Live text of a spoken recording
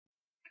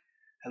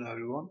Hello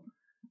everyone.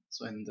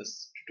 So in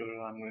this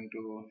tutorial I'm going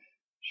to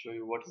show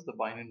you what is the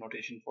binary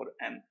notation for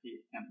NaN.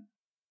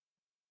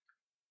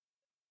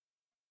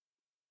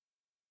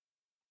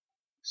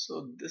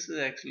 So this is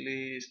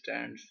actually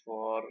stands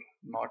for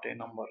not a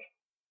number,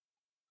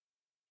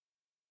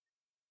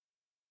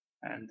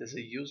 and this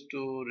is used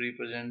to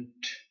represent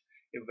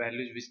a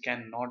values which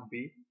cannot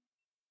be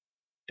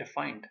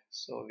defined.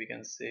 So we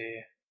can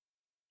say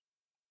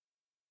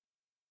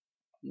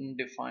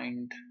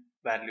undefined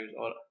values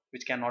or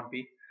which cannot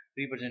be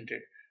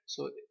represented.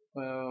 So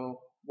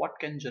what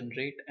can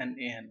generate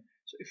NaN?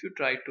 So if you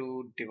try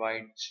to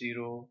divide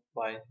 0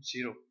 by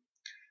 0,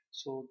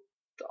 so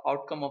the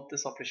outcome of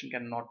this operation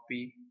cannot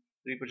be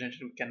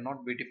represented,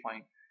 cannot be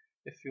defined.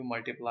 If you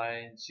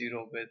multiply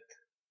 0 with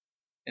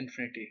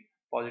infinity,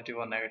 positive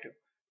or negative,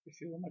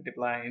 if you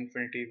multiply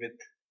infinity with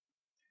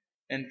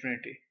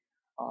infinity,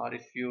 or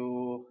if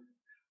you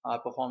are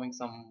performing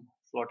some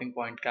floating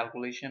point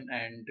calculation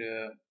and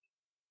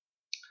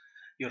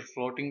your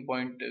floating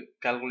point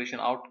calculation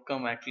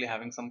outcome actually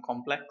having some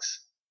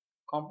complex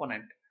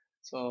component.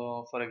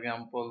 So for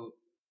example,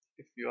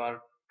 if you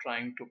are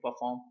trying to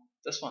perform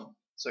this one,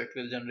 so it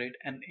will generate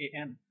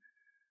NaN.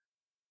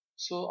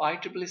 So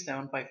IEEE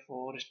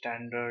 754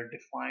 standard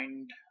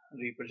defined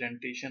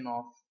representation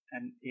of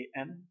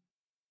NaN.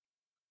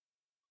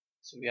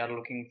 So we are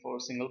looking for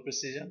single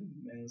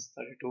precision, means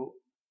 32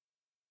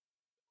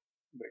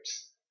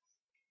 bits.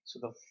 So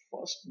the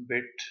first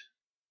bit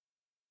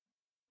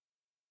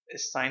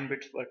is sign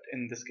bit, but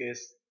in this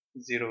case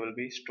 0 will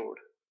be stored.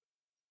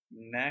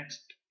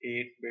 Next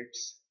 8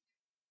 bits,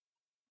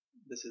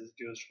 this is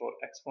used for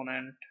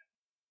exponent.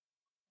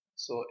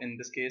 So in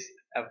this case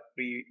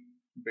every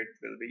bit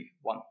will be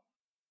 1,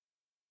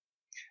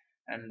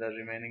 and the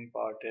remaining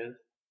part is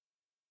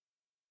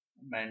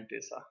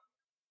mantissa,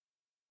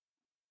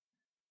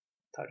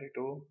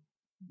 32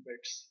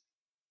 bits.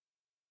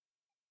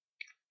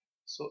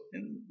 So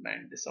in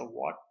mantissa,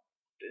 what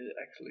is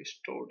actually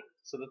stored?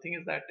 So the thing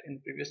is that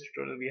in previous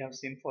tutorial we have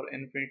seen for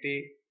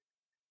infinity,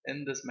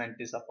 in this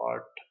mantissa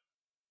part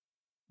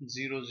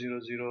 000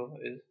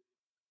 is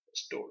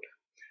stored.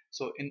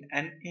 So in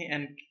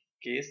NaN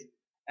case,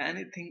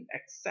 anything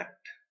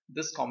except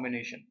this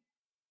combination,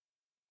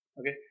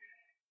 okay,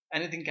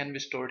 anything can be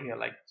stored here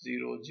like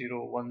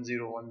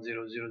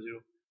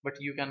 00101000, but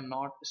you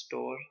cannot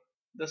store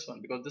this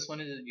one because this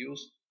one is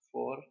used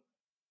for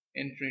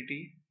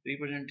infinity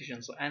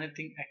representation. So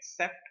anything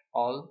except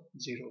all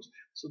zeros.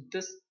 So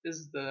this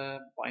is the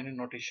binary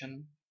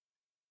notation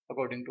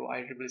according to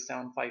IEEE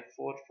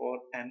 754 for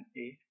NaN.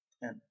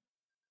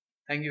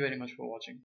 Thank you very much for watching.